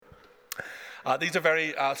These are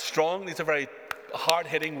very strong, these are very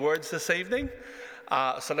hard-hitting words this evening.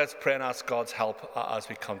 So let's pray and ask God's help as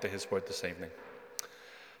we come to his word this evening.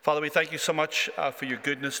 Father, we thank you so much for your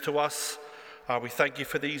goodness to us. We thank you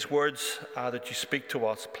for these words that you speak to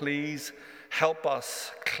us. Please help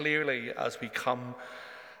us clearly as we come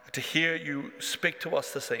to hear you speak to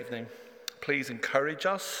us this evening. Please encourage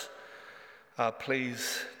us.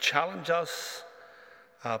 Please challenge us.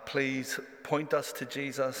 Please point us to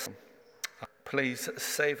Jesus. Please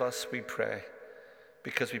save us, we pray,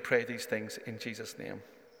 because we pray these things in Jesus' name.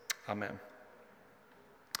 Amen.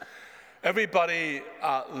 Everybody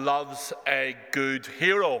loves a good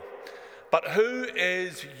hero, but who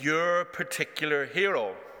is your particular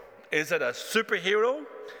hero? Is it a superhero?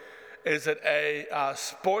 Is it a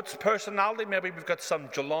sports personality? Maybe we've got some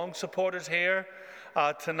Geelong supporters here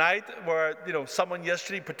tonight, where someone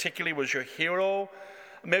yesterday particularly was your hero.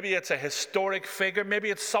 Maybe it's a historic figure.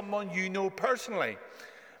 Maybe it's someone you know personally.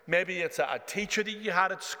 Maybe it's a teacher that you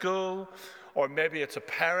had at school, or maybe it's a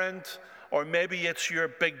parent, or maybe it's your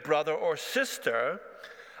big brother or sister.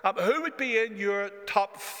 Who would be in your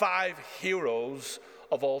top 5 heroes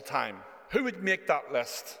of all time? Who would make that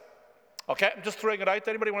list? Okay, I'm just throwing it out.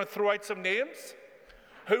 Anybody want to throw out some names?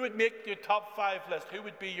 Who would make your top 5 list? Who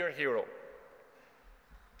would be your hero?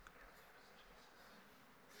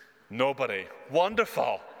 Nobody.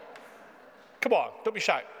 Wonderful. Come on, don't be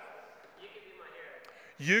shy. You could be my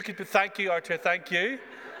hero. You could be, thank you, Arthur, thank you.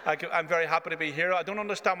 I'm very happy to be here. I don't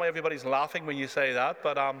understand why everybody's laughing when you say that,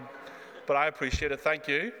 but I appreciate it, thank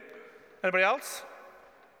you. Anybody else?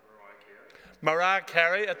 Mariah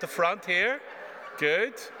Carey at the front here.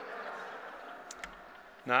 Good.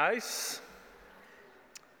 Nice.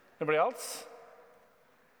 Anybody else?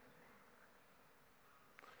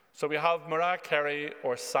 So we have Mariah Carey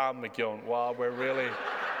or Sam McGeown. Wow, we're really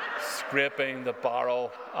scraping the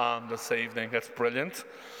barrel this evening. That's brilliant.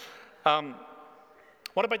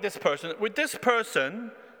 What about this person? Would this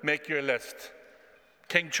person make your list?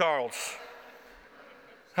 King Charles.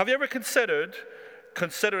 Have you ever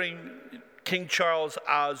considering King Charles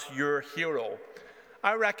as your hero?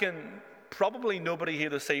 I reckon probably nobody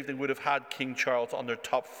here this evening would have had King Charles on their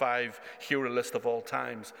top 5 hero list of all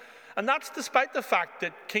times. And that's despite the fact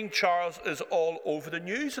that King Charles is all over the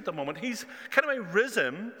news at the moment. He's kind of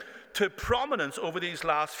risen to prominence over these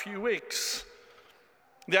last few weeks.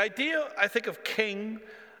 The idea, I think, of king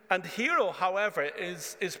and hero, however,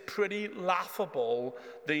 is pretty laughable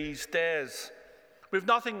these days. We've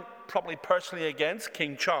nothing probably personally against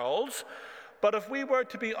King Charles, but if we were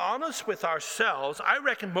to be honest with ourselves, I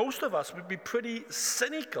reckon most of us would be pretty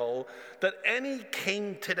cynical that any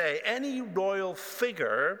king today, any royal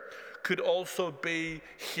figure, could also be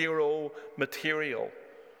hero material.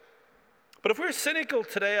 But if we're cynical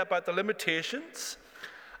today about the limitations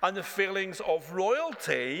and the failings of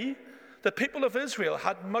royalty, the people of Israel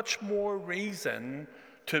had much more reason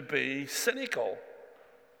to be cynical.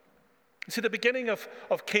 You see, the beginning of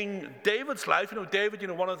King David's life, David,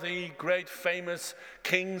 one of the great famous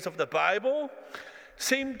kings of the Bible,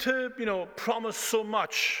 seemed to, promise so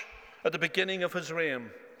much at the beginning of his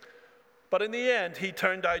reign. But in the end, he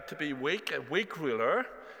turned out to be weak, a weak ruler.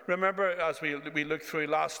 Remember, as we looked through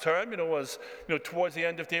last term, towards the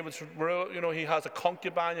end of David's rule, he has a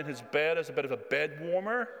concubine in his bed as a bit of a bed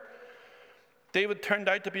warmer. David turned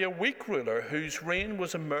out to be a weak ruler whose reign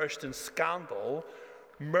was immersed in scandal,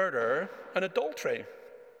 murder, and adultery.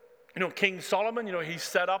 King Solomon, he's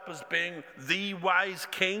set up as being the wise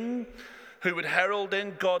king who would herald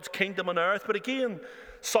in God's kingdom on earth. But again,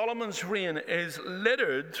 Solomon's reign is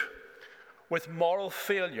littered with moral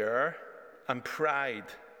failure and pride.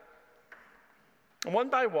 And one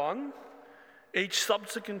by one, each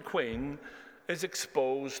subsequent queen is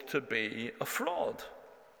exposed to be a fraud.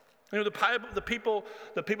 The people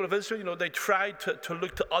of Israel, they tried to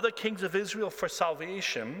look to other kings of Israel for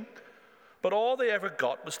salvation, but all they ever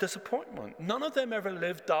got was disappointment. None of them ever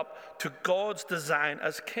lived up to God's design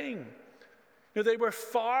as king. They were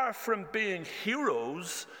far from being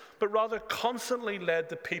heroes, but rather constantly led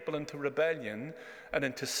the people into rebellion and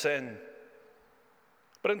into sin.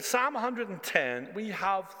 But in Psalm 110, we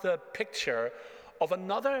have the picture of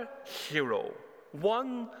another hero,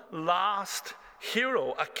 one last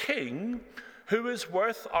hero, a king who is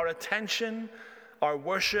worth our attention, our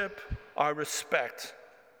worship, our respect.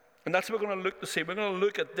 And that's what we're going to look to see. We're going to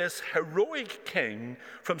look at this heroic king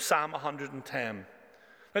from Psalm 110.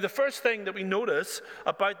 Now, the first thing that we notice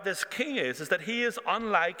about this king is that he is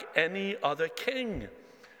unlike any other king.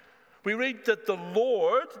 We read that the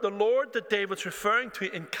Lord that David's referring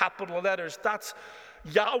to in capital letters, that's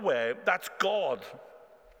Yahweh, that's God.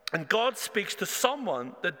 And God speaks to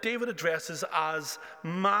someone that David addresses as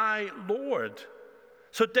my Lord.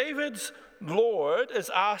 So David's Lord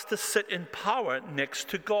is asked to sit in power next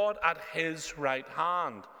to God at his right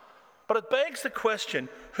hand. But it begs the question,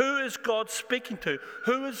 who is God speaking to?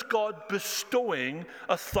 Who is God bestowing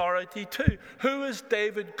authority to? Who is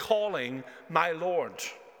David calling my Lord?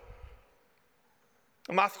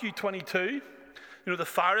 Matthew 22, the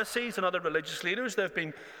Pharisees and other religious leaders, they've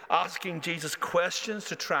been asking Jesus questions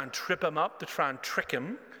to try and trip him up, to try and trick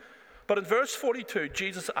him. But in verse 42,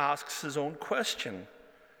 Jesus asks his own question.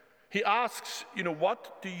 He asks,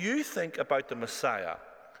 what do you think about the Messiah?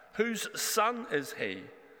 Whose son is he?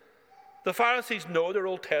 The Pharisees know their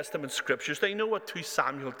Old Testament scriptures. They know what 2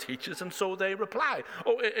 Samuel teaches, and so they reply,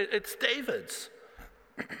 it's David's.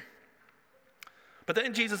 But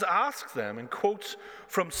then Jesus asks them and quotes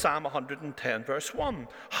from Psalm 110, verse 1.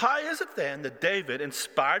 How is it then that David,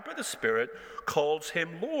 inspired by the Spirit, calls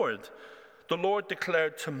him Lord? The Lord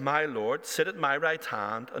declared to my Lord, sit at my right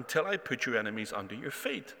hand until I put your enemies under your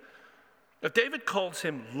feet. If David calls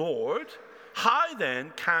him Lord, how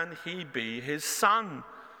then can he be his son?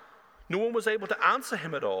 No one was able to answer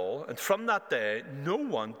him at all, and from that day, no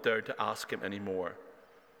one dared to ask him anymore.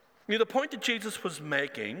 The point that Jesus was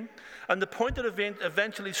making, and the point that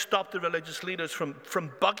eventually stopped the religious leaders from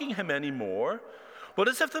bugging him anymore, was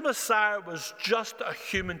as if the Messiah was just a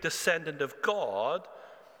human descendant of God,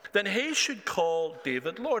 then he should call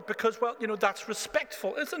David Lord, because, that's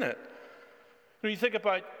respectful, isn't it? You think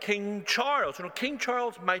about King Charles. King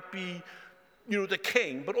Charles might be, the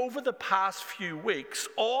king, but over the past few weeks,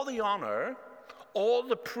 all the honor, all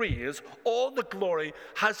the praise, all the glory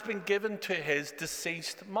has been given to his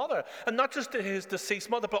deceased mother. And not just to his deceased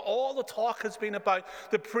mother, but all the talk has been about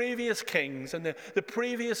the previous kings and the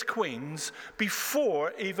previous queens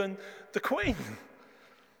before even the queen.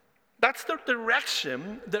 That's the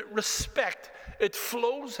direction that respect, it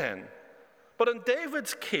flows in. But in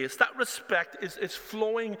David's case, that respect is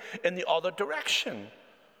flowing in the other direction.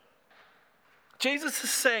 Jesus is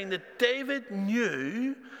saying that David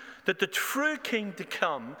knew that the true king to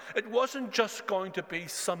come, it wasn't just going to be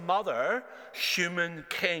some other human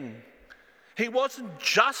king. He wasn't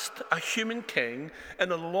just a human king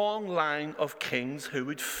in a long line of kings who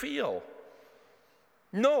would fail.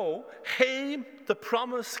 No, he, the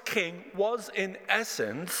promised king, was in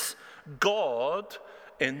essence God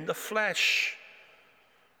in the flesh.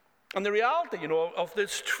 And the reality, of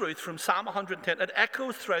this truth from Psalm 110, it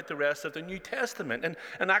echoes throughout the rest of the New Testament.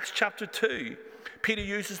 In Acts chapter 2, Peter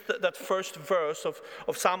uses that first verse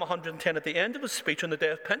of Psalm 110 at the end of his speech on the day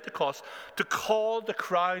of Pentecost to call the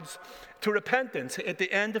crowds to repentance. At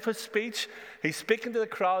the end of his speech, he's speaking to the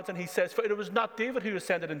crowds and he says, for it was not David who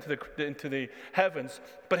ascended into the heavens,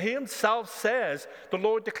 but he himself says, the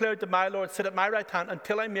Lord declared to my Lord, sit at my right hand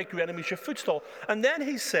until I make your enemies your footstool. And then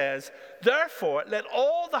he says, therefore, let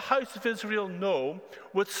all the house of Israel know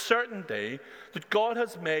with certainty that God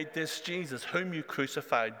has made this Jesus, whom you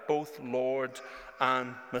crucified, both Lord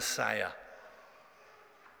and Messiah.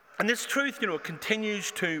 And this truth,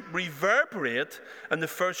 continues to reverberate in the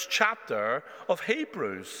first chapter of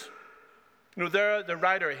Hebrews. There, the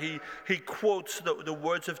writer, he quotes the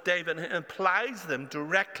words of David and applies them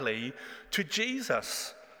directly to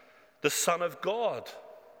Jesus, the Son of God.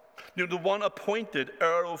 The one appointed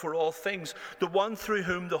heir over all things, the one through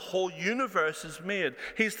whom the whole universe is made.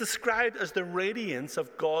 He's described as the radiance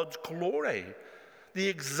of God's glory, the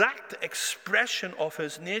exact expression of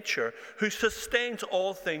his nature, who sustains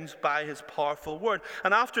all things by his powerful word.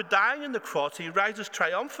 And after dying on the cross, he rises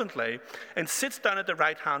triumphantly and sits down at the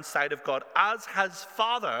right-hand side of God, as his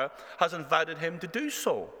Father has invited him to do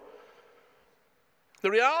so. The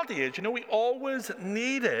reality is, we always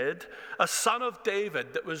needed a son of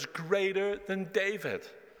David that was greater than David.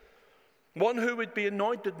 One who would be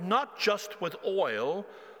anointed not just with oil,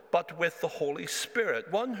 but with the Holy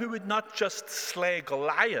Spirit. One who would not just slay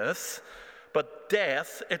Goliath, but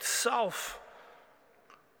death itself.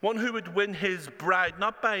 One who would win his bride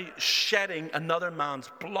not by shedding another man's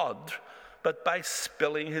blood, but by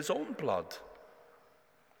spilling his own blood.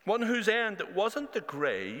 One whose end wasn't the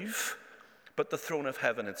grave, but the throne of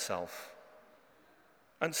heaven itself.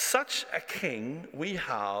 And such a king we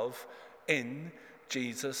have in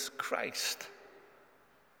Jesus Christ.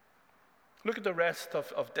 Look at the rest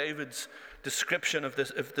of David's description of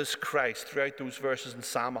this Christ throughout those verses in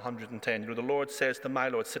Psalm 110. The Lord says to my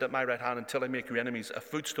Lord, sit at my right hand until I make your enemies a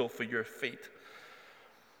footstool for your feet.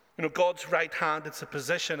 God's right hand, it's a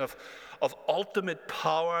position of ultimate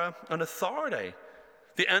power and authority.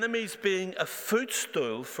 The enemies being a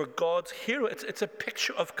footstool for God's hero. It's a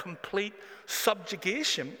picture of complete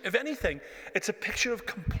subjugation. If anything, it's a picture of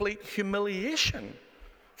complete humiliation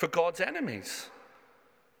for God's enemies.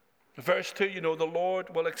 Verse 2, the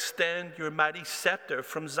Lord will extend your mighty scepter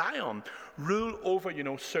from Zion. Rule over,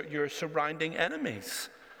 your surrounding enemies.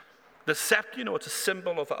 The scepter, it's a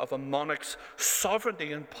symbol of a monarch's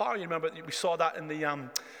sovereignty and power. You remember, we saw that in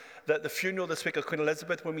the funeral this week of Queen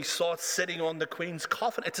Elizabeth when we saw it sitting on the Queen's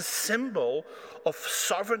coffin. It's a symbol of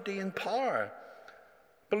sovereignty and power.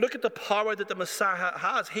 But look at the power that the Messiah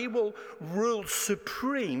has. He will rule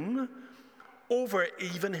supreme over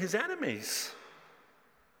even his enemies.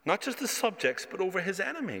 Not just the subjects, but over his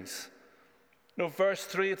enemies. Verse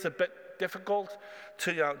 3, it's a bit difficult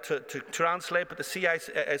to translate, but the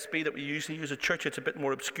CISB that we usually use at church, it's a bit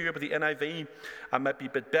more obscure, but the NIV might be a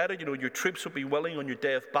bit better. Your troops will be willing on your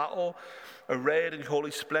day of battle, arrayed in holy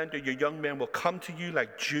splendor. Your young men will come to you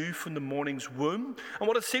like dew from the morning's womb. And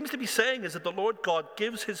what it seems to be saying is that the Lord God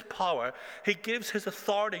gives his power, he gives his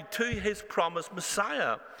authority to his promised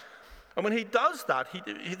Messiah. And when he does that,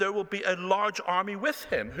 there will be a large army with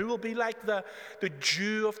him who will be like the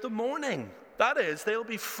dew of the morning. That is, they'll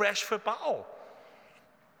be fresh for battle.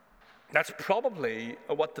 That's probably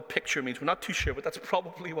what the picture means. We're not too sure, but that's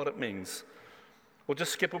probably what it means. We'll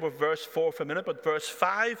just skip over verse 4 for a minute, but verse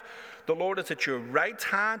 5, the Lord is at your right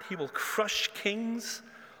hand. He will crush kings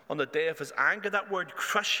on the day of his anger. That word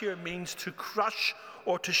crush here means to crush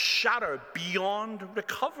or to shatter beyond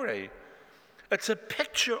recovery. It's a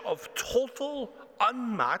picture of total,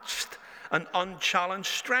 unmatched, and unchallenged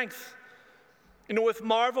strength. If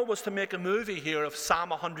Marvel was to make a movie here of Psalm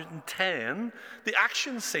 110, the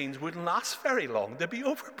action scenes wouldn't last very long. They'd be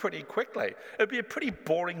over pretty quickly. It'd be a pretty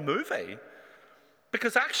boring movie.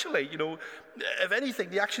 Because actually, if anything,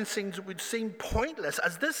 the action scenes would seem pointless,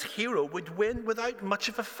 as this hero would win without much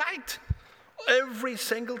of a fight every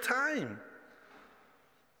single time.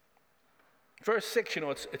 Verse 6,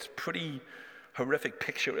 it's pretty horrific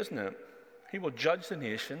picture, isn't it? He will judge the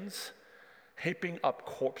nations, heaping up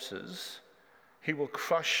corpses. He will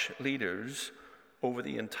crush leaders over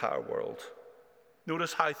the entire world.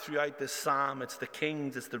 Notice how throughout this psalm, it's the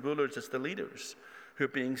kings, it's the rulers, it's the leaders who are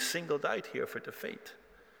being singled out here for defeat.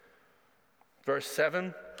 Verse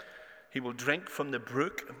 7, he will drink from the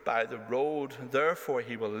brook by the road, therefore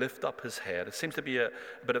he will lift up his head. It seems to be a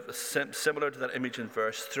bit of similar to that image in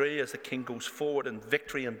verse 3, as the king goes forward in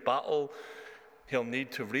victory and battle. He'll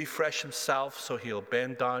need to refresh himself, so he'll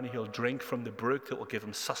bend down, he'll drink from the brook that will give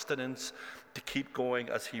him sustenance to keep going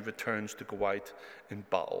as he returns to go out in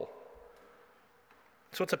battle.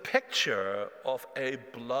 So it's a picture of a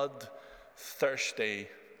bloodthirsty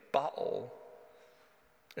battle.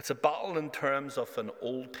 It's a battle in terms of an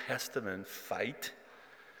Old Testament fight,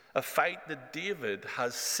 a fight that David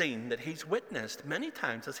has seen, that he's witnessed many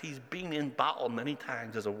times as he's been in battle many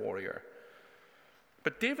times as a warrior.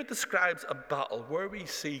 But David describes a battle where we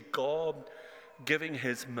see God giving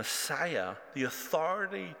his Messiah the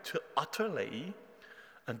authority to utterly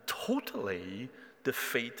and totally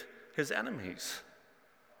defeat his enemies.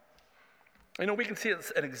 We can see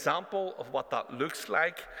an example of what that looks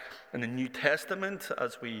like in the New Testament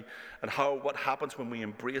and what happens when we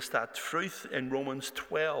embrace that truth in Romans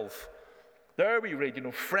 12. There we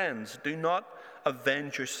read, friends, do not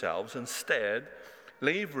avenge yourselves. Instead,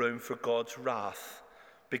 leave room for God's wrath.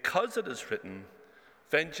 Because it is written,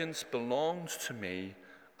 vengeance belongs to me,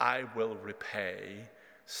 I will repay,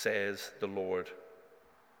 says the Lord.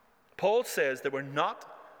 Paul says that we're not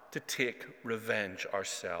to take revenge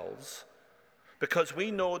ourselves, because we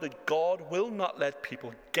know that God will not let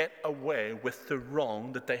people get away with the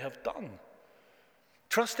wrong that they have done.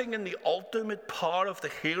 Trusting in the ultimate power of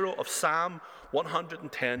the hero of Psalm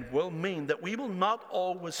 110 will mean that we will not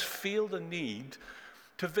always feel the need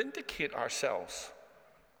to vindicate ourselves.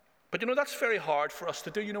 But that's very hard for us to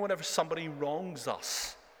do. Whenever somebody wrongs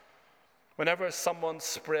us, whenever someone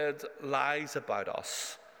spreads lies about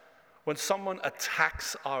us, when someone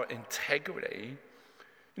attacks our integrity,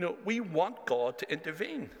 we want God to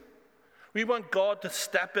intervene. We want God to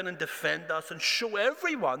step in and defend us and show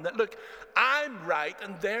everyone that, look, I'm right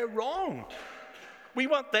and they're wrong. We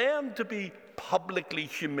want them to be publicly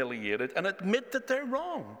humiliated and admit that they're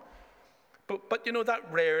wrong. But that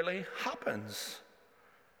rarely happens.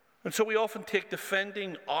 And so we often take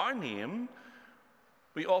defending our name,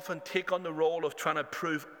 we often take on the role of trying to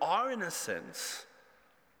prove our innocence.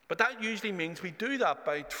 But that usually means we do that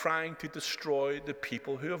by trying to destroy the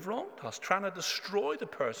people who have wronged us, trying to destroy the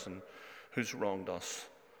person who's wronged us.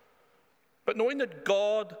 But knowing that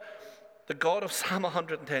God, the God of Psalm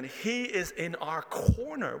 110, he is in our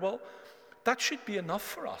corner, well, that should be enough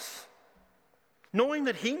for us. Knowing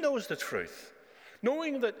that he knows the truth,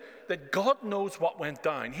 knowing that God knows what went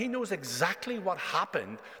down, he knows exactly what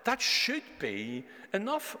happened, that should be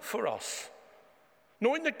enough for us.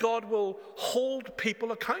 Knowing that God will hold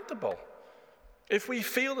people accountable. If we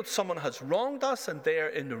feel that someone has wronged us and they're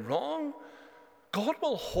in the wrong, God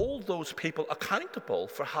will hold those people accountable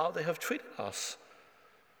for how they have treated us.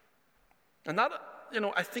 And that,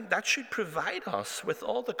 I think that should provide us with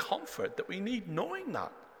all the comfort that we need knowing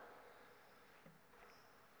that.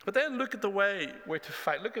 But then look at the way we're to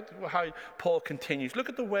fight. Look at how Paul continues. Look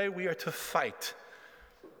at the way we are to fight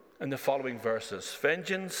in the following verses.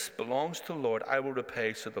 Vengeance belongs to the Lord. I will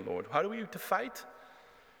repay, said the Lord. How are we to fight?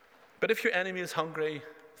 But if your enemy is hungry,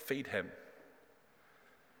 feed him.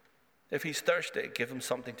 If he's thirsty, give him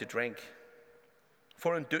something to drink.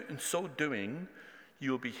 For in so doing, you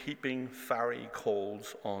will be heaping fiery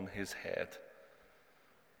coals on his head.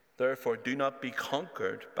 Therefore, do not be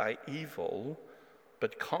conquered by evil,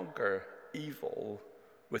 but conquer evil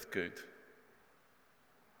with good.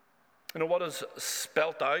 What is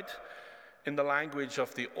spelt out in the language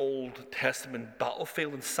of the Old Testament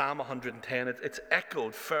battlefield in Psalm 110, it's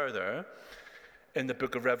echoed further in the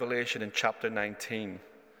book of Revelation in chapter 19.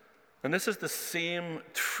 And this is the same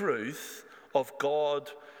truth of God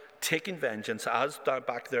taking vengeance, as down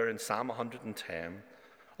back there in Psalm 110,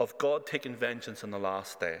 of God taking vengeance on the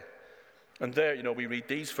last day. And there, we read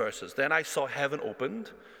these verses. Then I saw heaven opened,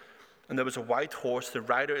 and there was a white horse. The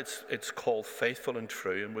rider, it's called Faithful and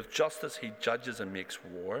True, and with justice he judges and makes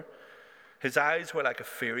war. His eyes were like a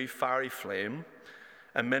fiery flame,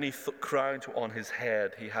 and many crowns were on his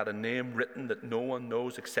head. He had a name written that no one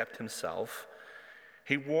knows except himself.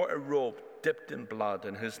 He wore a robe dipped in blood,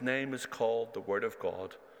 and his name is called the Word of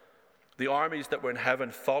God. The armies that were in heaven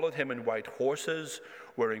followed him in white horses,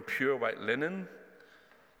 wearing pure white linen.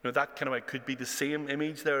 That kind of could be the same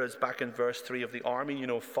image there as back in verse 3 of the army,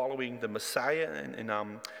 following the Messiah in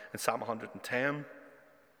Psalm 110.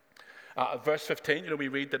 Verse 15, we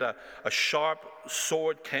read that a sharp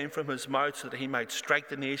sword came from his mouth so that he might strike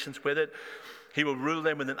the nations with it. He will rule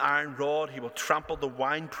them with an iron rod. He will trample the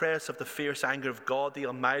winepress of the fierce anger of God the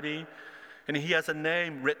Almighty. And he has a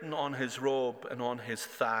name written on his robe and on his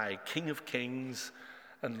thigh, King of Kings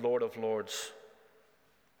and Lord of Lords.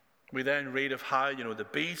 We then read of how, the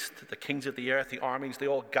beast, the kings of the earth, the armies, they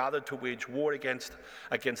all gathered to wage war against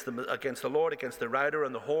the Lord, against the rider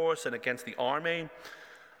and the horse, and against the army.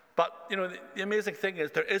 But, the amazing thing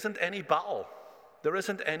is there isn't any battle. There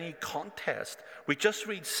isn't any contest. We just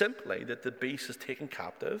read simply that the beast is taken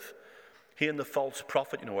captive. He and the false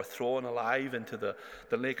prophet, are thrown alive into the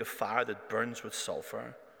lake of fire that burns with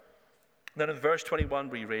sulfur. Then in verse 21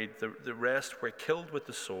 we read, the rest were killed with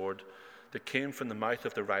the sword that came from the mouth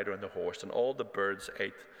of the rider and the horse, and all the birds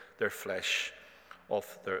ate their flesh,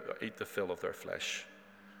 ate the fill of their flesh.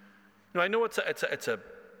 Now I know it's a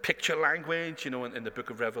picture language, in the book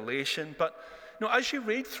of Revelation, but as you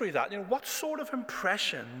read through that, what sort of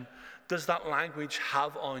impression does that language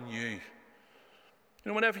have on you?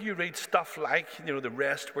 Whenever you read stuff like, the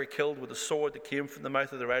rest were killed with a sword that came from the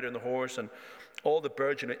mouth of the rider and the horse, and all the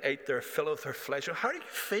birds, ate their fill of their flesh, how do you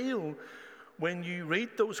feel when you read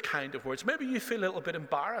those kind of words? Maybe you feel a little bit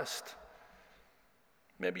embarrassed.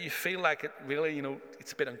 Maybe you feel like it really,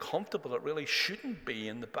 it's a bit uncomfortable. It really shouldn't be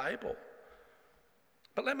in the Bible.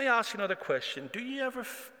 But let me ask you another question. Do you ever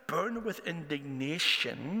burn with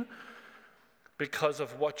indignation because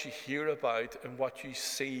of what you hear about and what you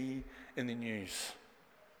see in the news?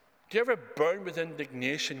 Do you ever burn with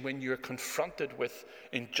indignation when you're confronted with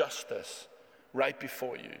injustice right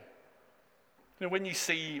before you? When you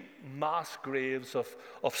see mass graves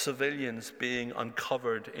of civilians being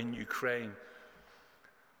uncovered in Ukraine,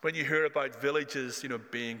 when you hear about villages,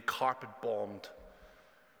 being carpet bombed,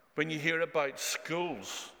 when you hear about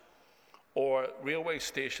schools or railway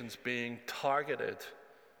stations being targeted,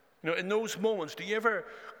 in those moments, do you ever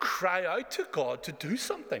cry out to God to do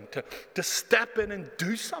something, to step in and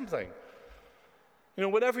do something?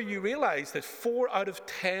 Whenever you realize that 4 out of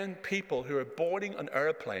 10 people who are boarding an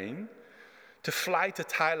airplane to fly to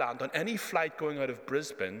Thailand, on any flight going out of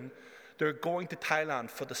Brisbane, they're going to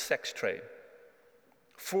Thailand for the sex trade.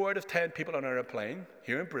 4 out of 10 people on an airplane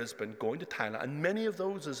here in Brisbane going to Thailand, and many of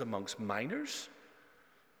those is amongst minors.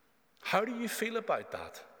 How do you feel about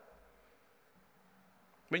that?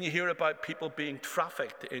 When you hear about people being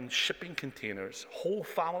trafficked in shipping containers, whole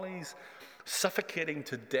families suffocating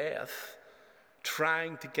to death,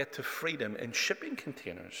 trying to get to freedom in shipping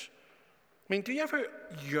containers. Do you ever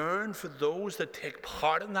yearn for those that take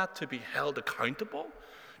part in that to be held accountable,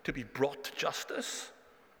 to be brought to justice?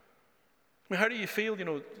 I mean, how do you feel,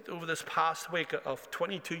 over this past week of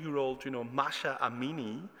 22-year-old, Masha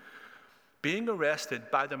Amini being arrested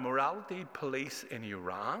by the morality police in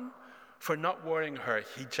Iran for not wearing her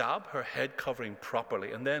hijab, her head covering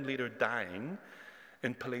properly, and then later dying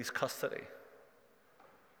in police custody?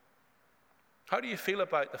 How do you feel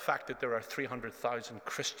about the fact that there are 300,000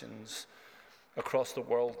 Christians across the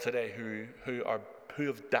world today who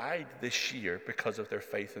have died this year because of their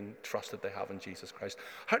faith and trust that they have in Jesus Christ?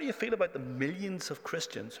 How do you feel about the millions of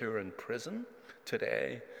Christians who are in prison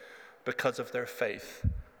today because of their faith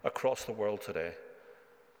across the world today?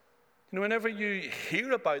 Whenever you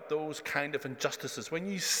hear about those kind of injustices, when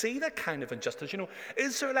you see that kind of injustice,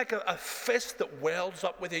 is there like a fist that wells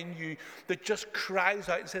up within you that just cries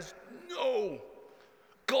out and says, no,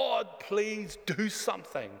 God, please do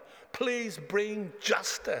something. Please bring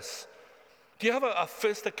justice. Do you have a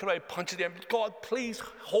fist that kind of punches you? God, please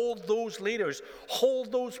hold those leaders,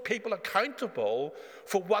 hold those people accountable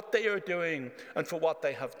for what they are doing and for what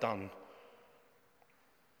they have done.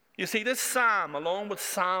 You see, this psalm, along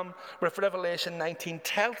with Revelation 19,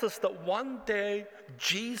 tells us that one day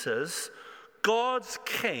Jesus, God's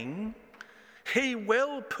King, he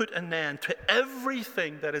will put an end to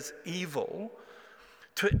everything that is evil,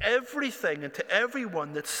 to everything and to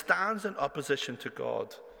everyone that stands in opposition to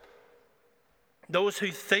God. Those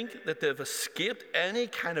who think that they've escaped any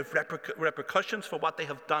kind of repercussions for what they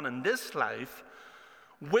have done in this life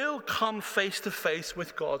will come face to face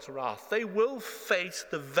with God's wrath. They will face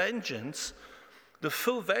the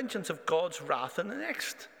full vengeance of God's wrath in the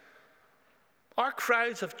next. Our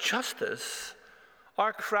cries of justice,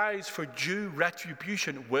 our cries for due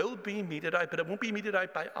retribution will be meted out, but it won't be meted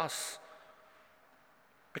out by us.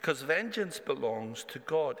 Because vengeance belongs to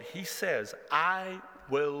God. He says, I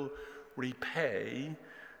will repay,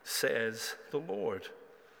 says the Lord.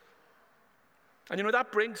 And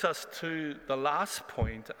that brings us to the last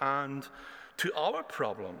point and to our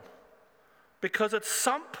problem. Because at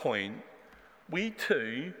some point, we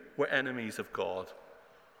too were enemies of God.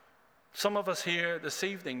 Some of us here this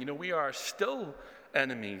evening, we are still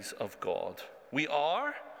enemies of God. We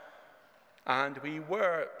are, and we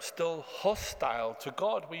were still hostile to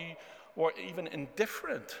God. We were even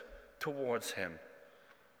indifferent towards him.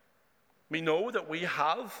 We know that we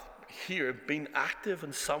have here been active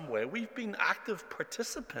in some way. We've been active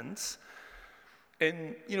participants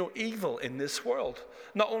in evil in this world.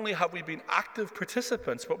 Not only have we been active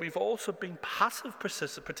participants, but we've also been passive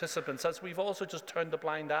participants, as we've also just turned a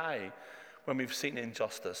blind eye when we've seen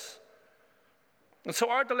injustice. And so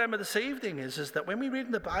our dilemma this evening is that when we read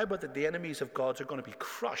in the Bible that the enemies of God are going to be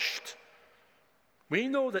crushed, we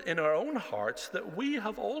know that in our own hearts that we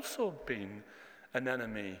have also been an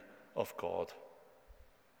enemy of God.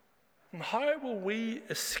 And how will we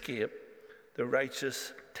escape the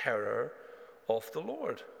righteous terror of the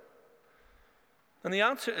Lord? And the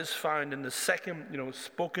answer is found in the second,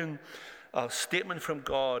 spoken statement from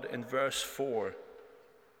God in verse 4.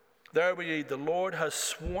 There we read, the Lord has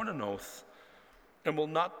sworn an oath and will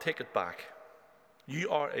not take it back. You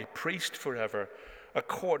are a priest forever,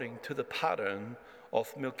 according to the pattern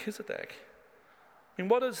of Melchizedek. I mean,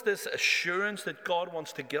 what is this assurance that God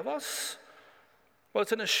wants to give us? Well,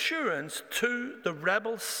 it's an assurance to the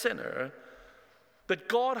rebel sinner that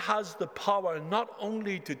God has the power not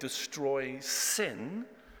only to destroy sin,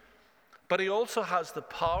 but he also has the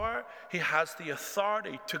power, he has the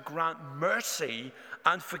authority to grant mercy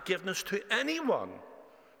and forgiveness to anyone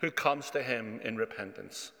who comes to him in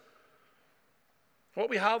repentance. What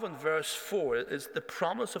we have in verse 4 is the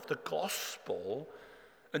promise of the gospel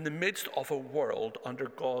in the midst of a world under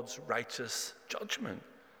God's righteous judgment.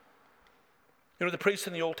 The priest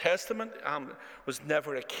in the Old Testament was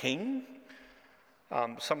never a king.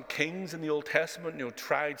 Some kings in the Old Testament,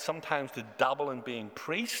 tried sometimes to dabble in being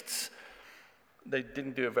priests. They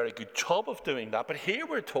didn't do a very good job of doing that. But here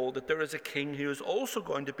we're told that there is a king who is also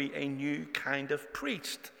going to be a new kind of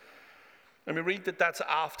priest. And we read that that's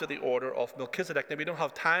after the order of Melchizedek. Now, we don't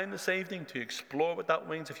have time this evening to explore what that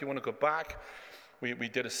means. If you want to go back, we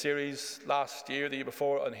did a series last year, the year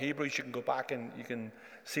before, on Hebrews. You can go back and you can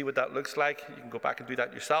see what that looks like. You can go back and do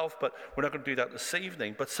that yourself, but we're not going to do that this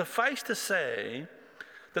evening. But suffice to say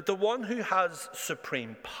that the one who has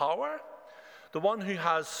supreme power, the one who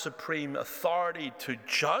has supreme authority to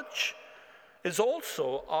judge, is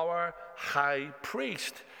also our high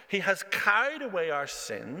priest. He has carried away our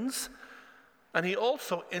sins, and he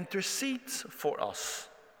also intercedes for us.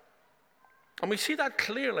 And we see that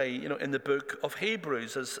clearly, in the book of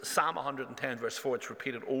Hebrews, as Psalm 110, verse 4, it's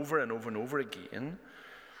repeated over and over and over again.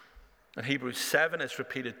 In Hebrews 7, it's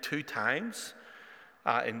repeated 2 times.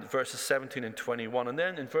 in verses 17 and 21. And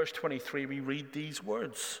then in verse 23, we read these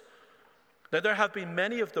words. Now, there have been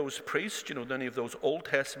many of those priests, many of those Old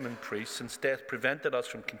Testament priests, since death prevented us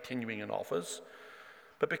from continuing in office.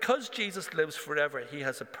 But because Jesus lives forever, he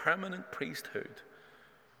has a permanent priesthood.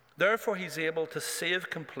 Therefore, he's able to save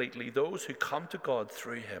completely those who come to God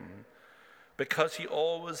through him, because he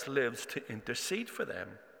always lives to intercede for them.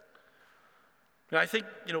 Now, I think,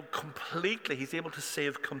 completely, he's able to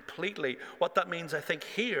save completely. What that means, I think,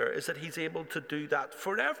 here is that he's able to do that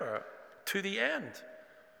forever, to the end.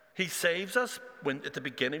 He saves us at the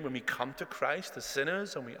beginning when we come to Christ as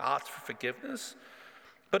sinners and we ask for forgiveness.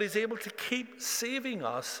 But he's able to keep saving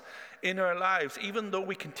us in our lives, even though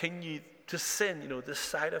we continue to sin, this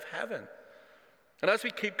side of heaven. And as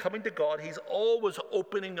we keep coming to God, he's always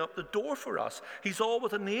opening up the door for us. He's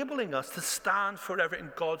always enabling us to stand forever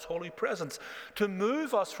in God's holy presence, to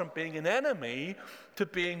move us from being an enemy to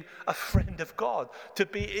being a friend of God, to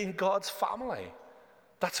be in God's family.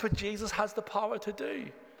 That's what Jesus has the power to do.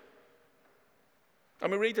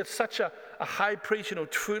 And we read that such a high priest,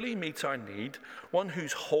 truly meets our need, one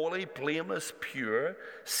who's holy, blameless, pure,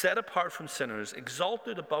 set apart from sinners,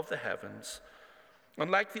 exalted above the heavens.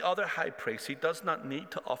 Unlike the other high priests, he does not need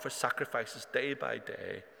to offer sacrifices day by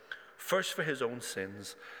day, first for his own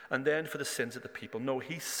sins and then for the sins of the people. No,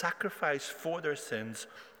 he sacrificed for their sins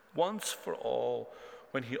once for all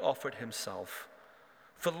when he offered himself.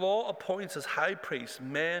 For the law appoints as high priests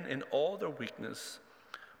men in all their weakness,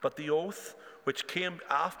 but the oath which came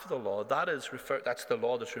after the law, that's the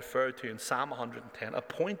law that's referred to in Psalm 110,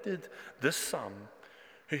 appointed this Son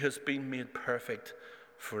who has been made perfect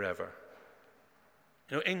forever.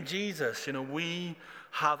 In Jesus, we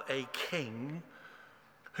have a king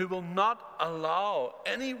who will not allow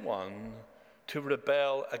anyone to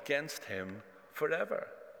rebel against him forever.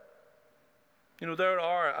 There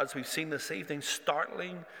are, as we've seen this evening,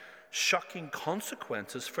 startling, shocking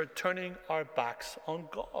consequences for turning our backs on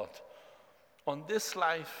God, on this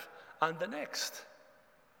life and the next.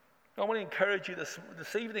 I want to encourage you this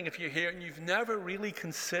evening, if you're here and you've never really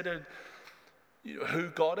considered who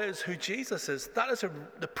God is, who Jesus is, that is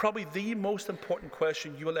probably the most important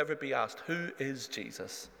question you will ever be asked. Who is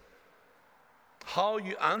Jesus? How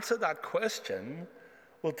you answer that question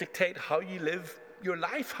will dictate how you live your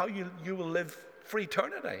life, how you will live for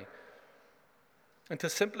eternity. And to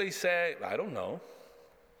simply say, I don't know,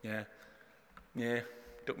 yeah,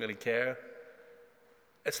 don't really care,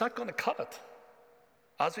 it's not going to cut it.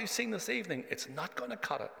 As we've seen this evening, it's not going to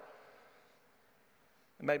cut it.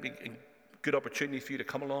 It might be a good opportunity for you to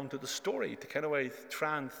come along to the story, to kind of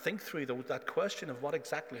try and think through that question of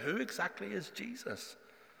who exactly is Jesus.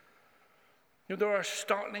 There are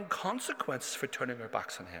startling consequences for turning our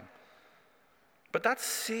backs on him. But that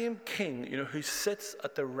same king, who sits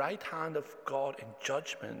at the right hand of God in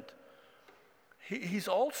judgment, he's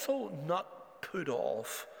also not put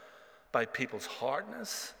off by people's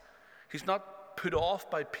hardness. He's not put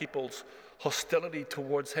off by people's hostility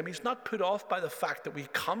towards him. He's not put off by the fact that we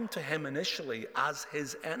come to him initially as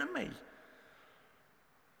his enemy.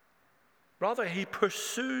 Rather, he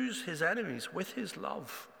pursues his enemies with his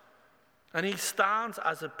love. And he stands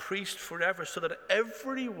as a priest forever so that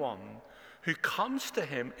everyone who comes to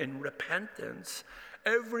him in repentance,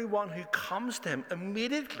 everyone who comes to him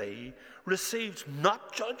immediately receives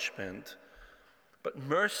not judgment, but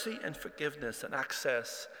mercy and forgiveness and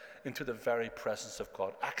access into the very presence of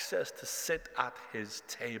God, access to sit at his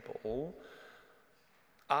table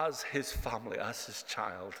as his family, as his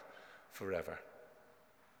child forever.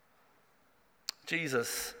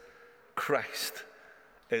 Jesus Christ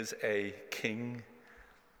is a king.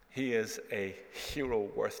 He is a hero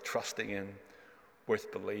worth trusting in,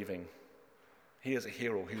 worth believing. He is a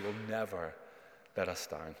hero who will never let us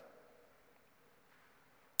down.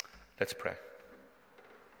 Let's pray.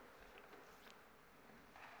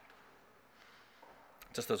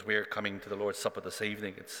 Just as we're coming to the Lord's Supper this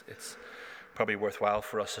evening, it's probably worthwhile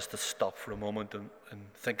for us just to stop for a moment and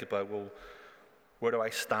think about, where do I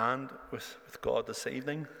stand with God this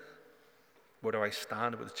evening? Where do I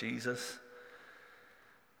stand with Jesus?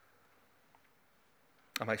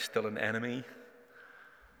 Am I still an enemy?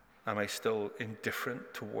 Am I still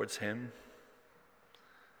indifferent towards him?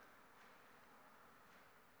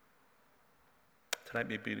 Tonight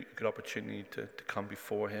may be a good opportunity to come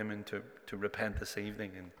before him and to repent this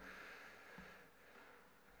evening and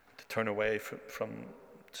to turn away from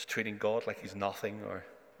just treating God like he's nothing or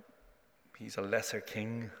he's a lesser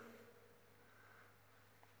king.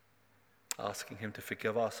 Asking him to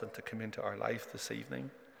forgive us and to come into our life this evening.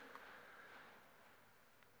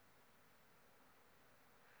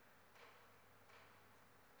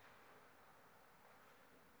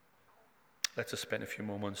 Let's just spend a few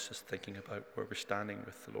moments just thinking about where we're standing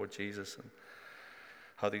with the Lord Jesus and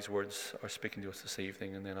how these words are speaking to us this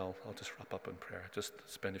evening, and then I'll just wrap up in prayer. Just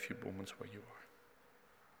spend a few moments where you are.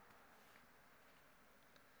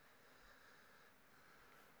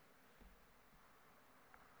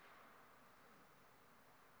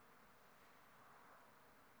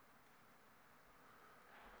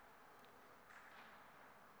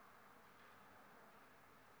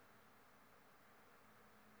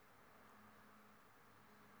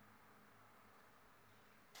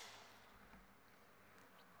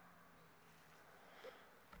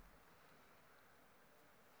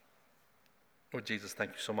 Lord Jesus,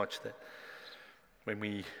 thank you so much that when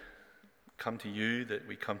we come to you, that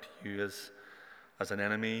we come to you as an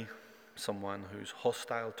enemy, someone who's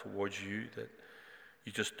hostile towards you, that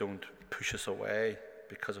you just don't push us away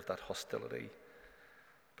because of that hostility.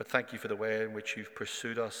 But thank you for the way in which you've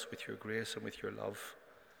pursued us with your grace and with your love,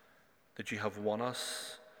 that you have won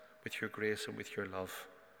us with your grace and with your love,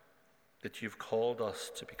 that you've called us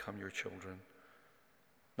to become your children.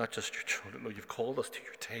 Not just your children, Lord, you've called us to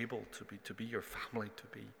your table, to be your family,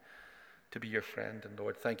 to be your friend. And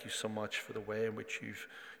Lord, thank you so much for the way in which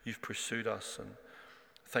you've pursued us. And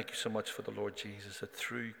thank you so much for the Lord Jesus, that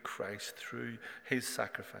through Christ, through his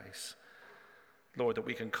sacrifice, Lord, that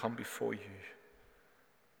we can come before you.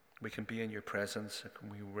 We can be in your presence,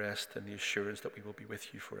 and we rest in the assurance that we will be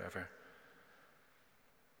with you forever.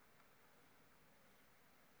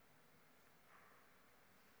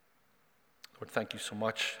 Lord, thank you so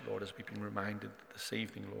much, Lord, as we've been reminded this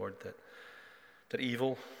evening, Lord, that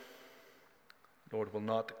evil, Lord, will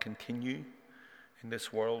not continue in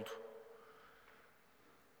this world.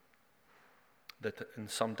 That in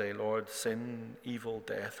someday, Lord, sin, evil,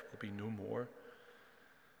 death will be no more.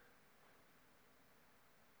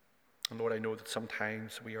 And Lord, I know that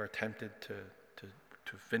sometimes we are tempted to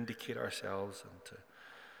vindicate ourselves and to,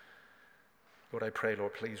 Lord, I pray,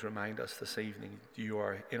 Lord, please remind us this evening you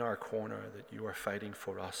are in our corner, that you are fighting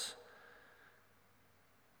for us.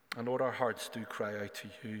 And Lord, our hearts do cry out to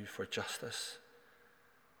you for justice.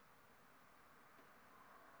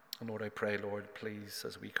 And Lord, I pray, Lord, please,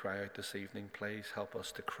 as we cry out this evening, please help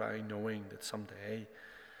us to cry knowing that someday,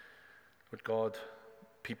 Lord God,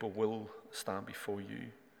 people will stand before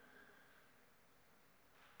you,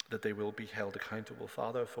 that they will be held accountable,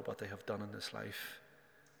 Father, for what they have done in this life.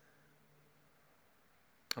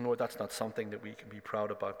 And Lord, that's not something that we can be proud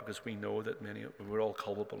about, because we know that we're all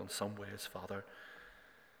culpable in some ways, Father.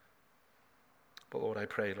 But Lord, I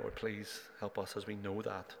pray, Lord, please help us as we know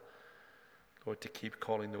that, Lord, to keep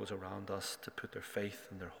calling those around us to put their faith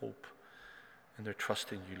and their hope and their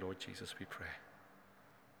trust in you, Lord Jesus, we pray.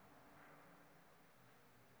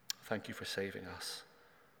 Thank you for saving us,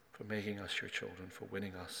 for making us your children, for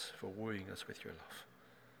winning us, for wooing us with your love.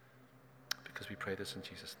 Because we pray this in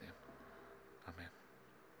Jesus' name.